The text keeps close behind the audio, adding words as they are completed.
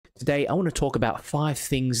Today, I want to talk about 5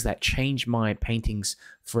 things that changed my paintings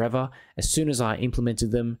forever as soon as I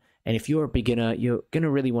implemented them. And if you're a beginner, you're going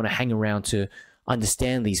to really want to hang around to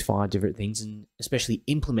understand these 5 different things and especially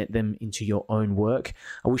implement them into your own work.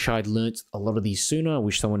 I wish I'd learnt a lot of these sooner. I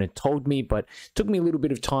wish someone had told me, but it took me a little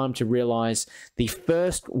bit of time to realize. The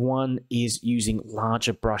first one is using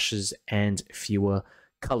larger brushes and fewer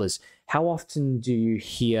colors. How often do you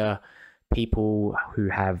hear people who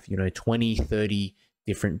have, 20, 30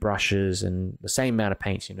 different brushes and the same amount of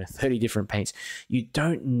paints, 30 different paints? You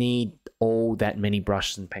don't need all that many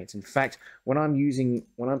brushes and paints. In fact, when I'm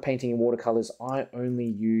painting in watercolors, I only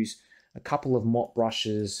use a couple of mop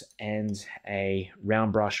brushes and a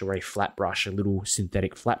round brush or a flat brush, a little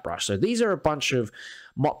synthetic flat brush. So these are a bunch of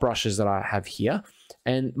mop brushes that I have here.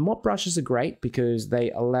 And mop brushes are great because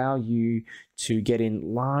they allow you to get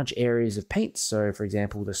in large areas of paint. So for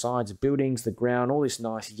example, the sides of buildings, the ground, all this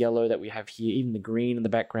nice yellow that we have here, even the green in the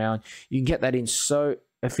background, you can get that in so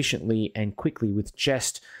efficiently and quickly with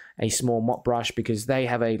just a small mop brush because they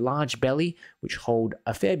have a large belly which hold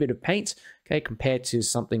a fair bit of paint, okay, compared to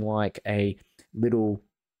something like a little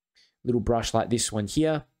brush like this one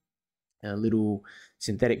here, a little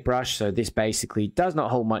synthetic brush. So this basically does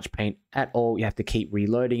not hold much paint at all. You have to keep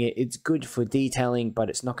reloading it. It's good for detailing, but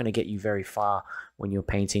it's not going to get you very far when you're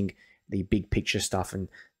painting the big picture stuff, and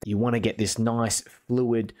you want to get this nice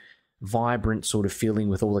fluid, vibrant sort of feeling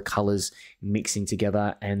with all the colors mixing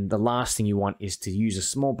together. And the last thing you want is to use a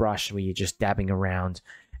small brush where you're just dabbing around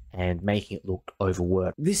and making it look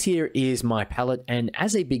overworked. This here is my palette, and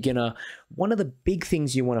as a beginner, one of the big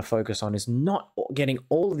things you want to focus on is not getting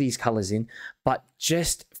all of these colors in, but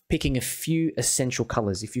just picking a few essential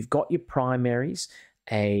colors. If you've got your primaries,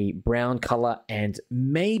 a brown color, and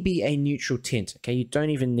maybe a neutral tint, okay, you don't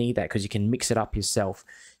even need that because you can mix it up yourself.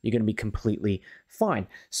 You're going to be completely fine.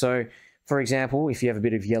 So for example, if you have a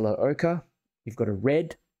bit of yellow ochre, you've got a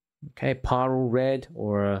red, okay, pyrrole red,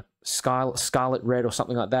 or a scarlet red or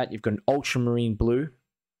something like that. You've got an ultramarine blue,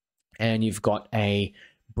 and you've got a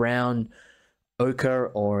brown ochre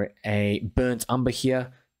or a burnt umber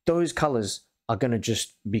here. Those colors are going to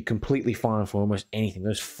just be completely fine for almost anything.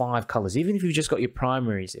 Those 5 colors, even if you've just got your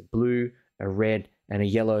primaries, a blue, a red, and a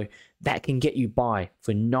yellow, that can get you by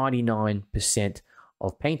for 99%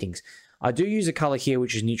 of paintings. I do use a color here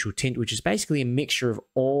which is neutral tint, which is basically a mixture of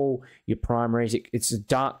all your primaries. It's a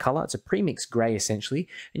dark color. It's a pre-mixed gray essentially,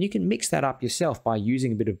 and you can mix that up yourself by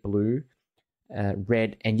using a bit of blue,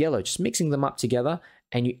 red, and yellow, just mixing them up together,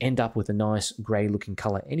 and you end up with a nice gray looking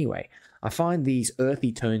color anyway. I find these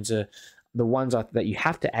earthy tones are the ones that you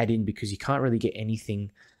have to add in because you can't really get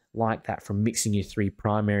anything like that from mixing your 3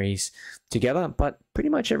 primaries together, but pretty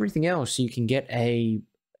much everything else you can get a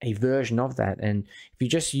version of that. And if you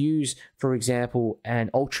just use, for example, an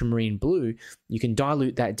ultramarine blue, you can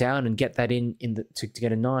dilute that down and get that to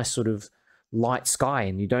get a nice sort of light sky,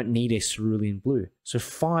 and you don't need a cerulean blue. So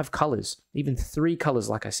 5 colors, even 3 colors,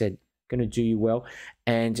 like I said, going to do you well.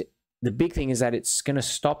 And the big thing is that it's going to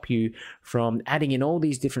stop you from adding in all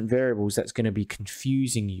these different variables that's going to be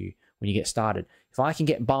confusing you when you get started. If I can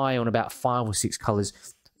get by on about 5 or 6 colors,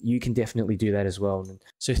 you can definitely do that as well.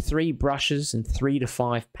 So 3 brushes and 3 to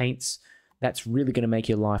 5 paints, that's really going to make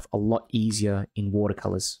your life a lot easier in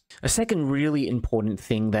watercolors. A second really important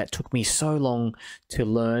thing that took me so long to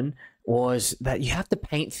learn was that you have to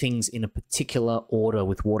paint things in a particular order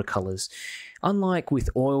with watercolors. Unlike with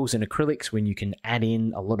oils and acrylics, when you can add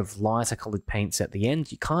in a lot of lighter colored paints at the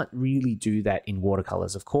end, you can't really do that in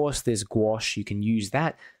watercolors. Of course, there's gouache, you can use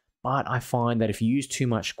that, but I find that if you use too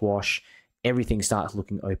much gouache, everything starts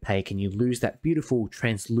looking opaque and you lose that beautiful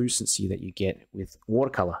translucency that you get with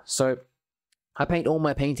watercolor. So I paint all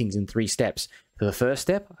my paintings in 3 steps. For the first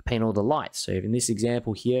step, I paint all the lights. So in this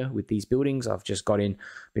example here with these buildings, I've just got in a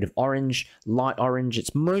bit of orange, light orange.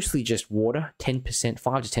 It's mostly just water, 10%,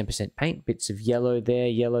 5 to 10% paint, bits of yellow there,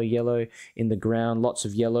 yellow, yellow in the ground, lots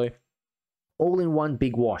of yellow, all in one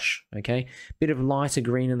big wash, okay? Bit of lighter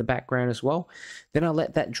green in the background as well. Then I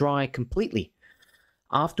let that dry completely.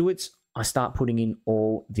 Afterwards, I start putting in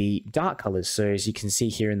all the dark colors. So as you can see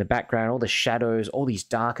here in the background, all the shadows, all these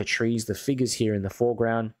darker trees, the figures here in the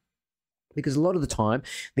foreground. Because a lot of the time,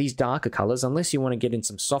 these darker colors, unless you want to get in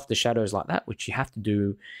some softer shadows like that, which you have to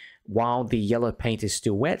do while the yellow paint is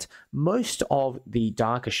still wet, most of the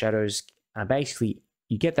darker shadows are basically,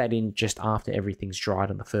 you get that in just after everything's dried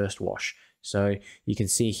on the first wash. So you can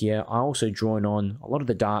see here, I also drawn on a lot of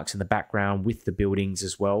the darks in the background with the buildings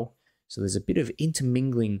as well. So there's a bit of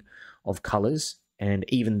intermingling of colors, and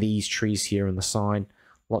even these trees here on the side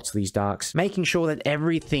lots of these darks. Making sure that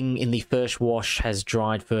everything in the first wash has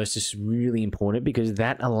dried first is really important, because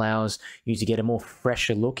that allows you to get a more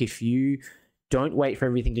fresher look. If you don't wait for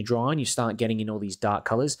everything to dry and you start getting in all these dark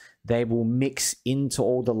colors, they will mix into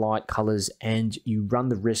all the light colors, and you run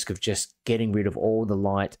the risk of just getting rid of all the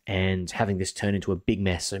light and having this turn into a big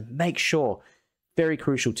mess. So make sure, very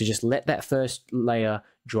crucial, to just let that first layer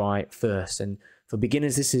dry first. And for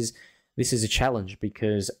beginners, this is a challenge,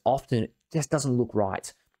 because often it just doesn't look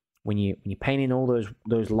right. When you paint in all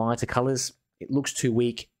those lighter colors, it looks too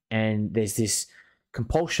weak, and there's this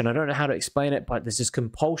compulsion. I don't know how to explain it, but there's this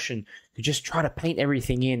compulsion to just try to paint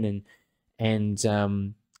everything in and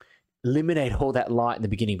eliminate all that light in the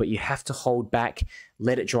beginning. But you have to hold back,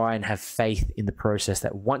 let it dry, and have faith in the process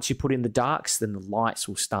that once you put in the darks, then the lights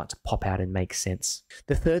will start to pop out and make sense.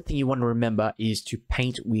 The third thing you want to remember is to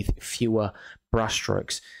paint with fewer brush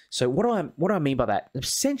strokes. So what do I mean by that?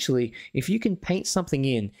 Essentially, if you can paint something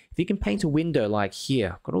in, if you can paint a window like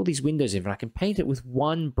here, I've got all these windows in, and I can paint it with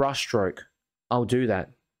one brush stroke, I'll do that.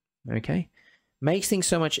 Okay? Makes things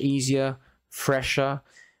so much easier, fresher,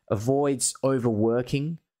 avoids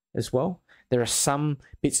overworking as well. There are some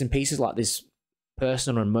bits and pieces, like this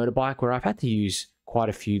person on a motorbike, where I've had to use quite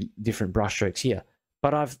a few different brush strokes here,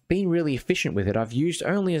 but I've been really efficient with it. I've used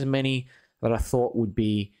only as many that I thought would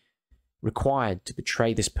be required to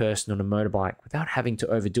portray this person on a motorbike without having to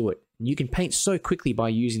overdo it. And you can paint so quickly by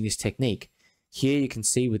using this technique. Here you can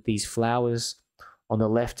see with these flowers on the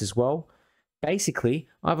left as well. Basically,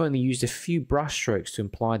 I've only used a few brush strokes to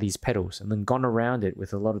apply these petals, and then gone around it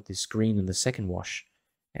with a lot of this green in the second wash.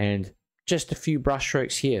 And just a few brush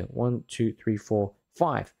strokes here. 1, 2, 3, 4,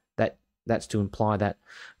 5. That's to imply that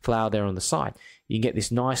flower there on the side. You can get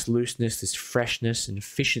this nice looseness, this freshness and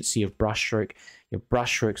efficiency of brush stroke. Your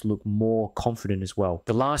brush strokes look more confident as well.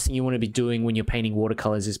 The last thing you want to be doing when you're painting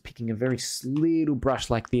watercolors is picking a very little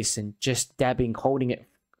brush like this and just dabbing, holding it,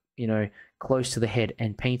 close to the head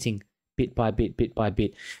and painting bit by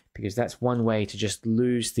bit, because that's one way to just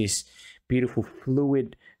lose this beautiful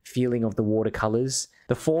fluid feeling of the watercolors.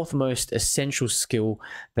 The fourth most essential skill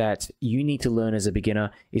that you need to learn as a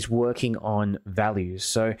beginner is working on values.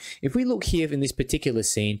 So if we look here in this particular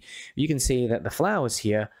scene, you can see that the flowers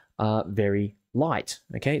here are very light.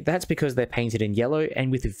 Okay, that's because they're painted in yellow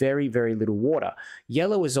and with very little water.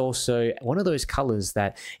 Yellow is also one of those colors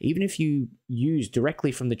that even if you use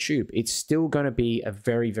directly from the tube, it's still going to be a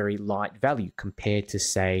very light value compared to,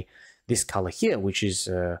 say, this color here, which is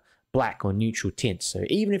black or neutral tint. So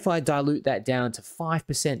even if I dilute that down to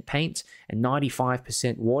 5% paint and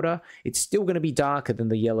 95% water, it's still going to be darker than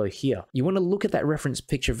the yellow here. You want to look at that reference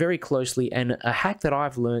picture very closely, and a hack that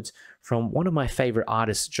I've learned from one of my favorite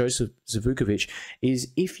artists, Joseph Zavukovic,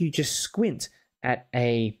 is if you just squint at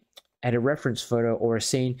a reference photo or a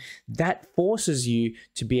scene, that forces you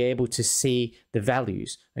to be able to see the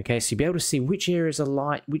values. Okay, so you'll be able to see which areas are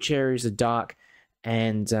light, which areas are dark,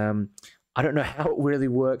 and I don't know how it really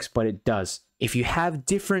works, but it does. If you have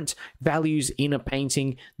different values in a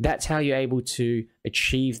painting, that's how you're able to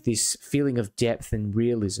achieve this feeling of depth and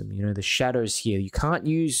realism. The shadows here, you can't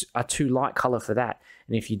use a too light color for that.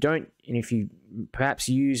 And if you perhaps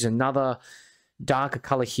use another darker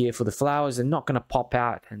color here for the flowers, they're not going to pop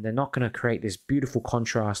out and they're not going to create this beautiful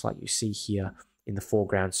contrast like you see here in the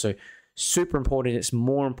foreground. So super important. It's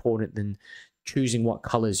more important than choosing what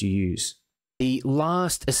colors you use. The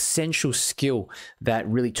last essential skill that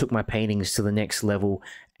really took my paintings to the next level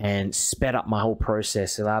and sped up my whole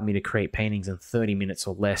process, allowed me to create paintings in 30 minutes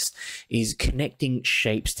or less, is connecting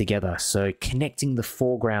shapes together. So connecting the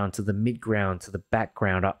foreground to the midground to the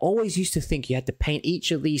background. I always used to think you had to paint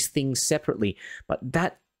each of these things separately, but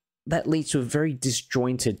that leads to a very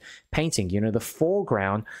disjointed painting. The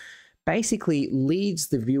foreground basically leads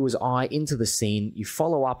the viewer's eye into the scene. You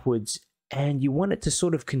follow upwards, and you want it to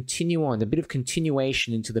sort of continue on, a bit of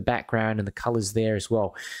continuation into the background and the colors there as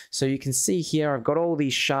well. So you can see here, I've got all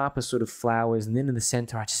these sharper sort of flowers, and then in the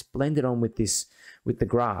center, I just blend it on with the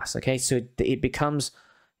grass. Okay, so it becomes,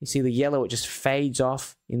 you see the yellow, it just fades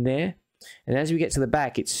off in there. And as we get to the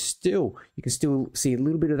back, you can still see a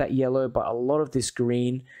little bit of that yellow, but a lot of this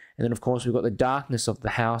green. And then of course, we've got the darkness of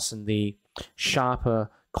the house and the sharper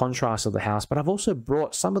contrast of the house, but I've also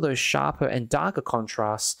brought some of those sharper and darker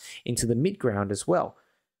contrasts into the midground as well.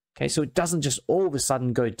 Okay, so it doesn't just all of a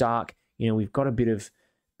sudden go dark. We've got a bit of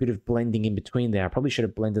blending in between there. I probably should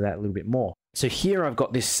have blended that a little bit more. So here I've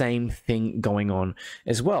got this same thing going on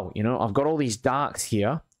as well. I've got all these darks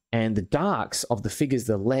here, and the darks of the figures,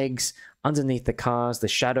 the legs, underneath the cars, the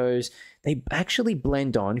shadows, they actually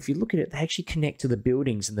blend on. If you look at it, they actually connect to the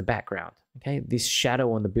buildings in the background. Okay, this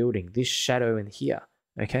shadow on the building, this shadow in here.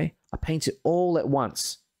 Okay, I paint it all at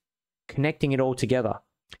once. connecting it all together.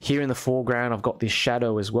 Here in the foreground, I've got this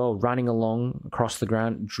shadow as well, running along across the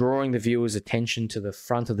ground, drawing the viewer's attention to the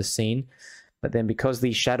front of the scene. But then because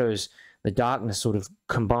these shadows, the darkness sort of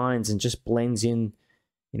combines and just blends in,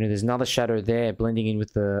 you know, there's another shadow there blending in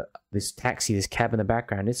with this taxi, this cab in the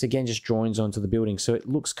background. It's again just joins onto the building, so it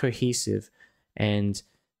looks cohesive, and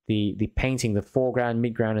the painting, the foreground,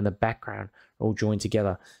 midground, and the background are all joined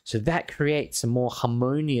together. So that creates a more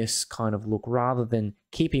harmonious kind of look rather than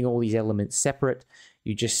keeping all these elements separate.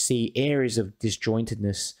 You just see areas of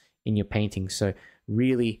disjointedness in your painting. So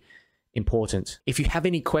really important. If you have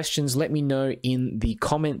any questions, let me know in the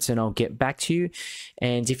comments and I'll get back to you.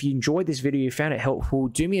 And if you enjoyed this video, you found it helpful,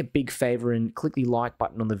 do me a big favor and click the like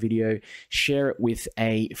button on the video, share it with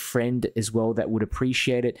a friend as well, that would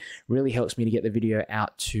appreciate it. Really helps me to get the video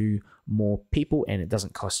out to more people, and it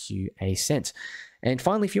doesn't cost you a cent. And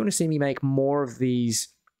finally, if you want to see me make more of these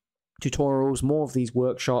tutorials, more of these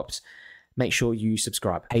workshops, make sure you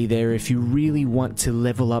subscribe. Hey there, if you really want to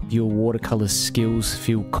level up your watercolor skills,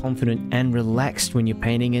 feel confident and relaxed when you're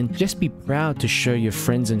painting, and just be proud to show your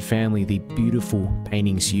friends and family the beautiful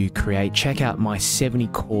paintings you create, check out my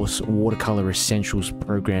 70-course Watercolor Essentials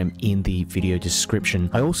program in the video description.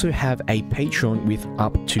 I also have a Patreon with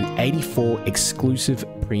up to 84 exclusive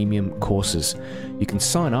premium courses. You can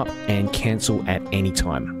sign up and cancel at any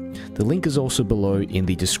time. The link is also below in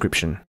the description.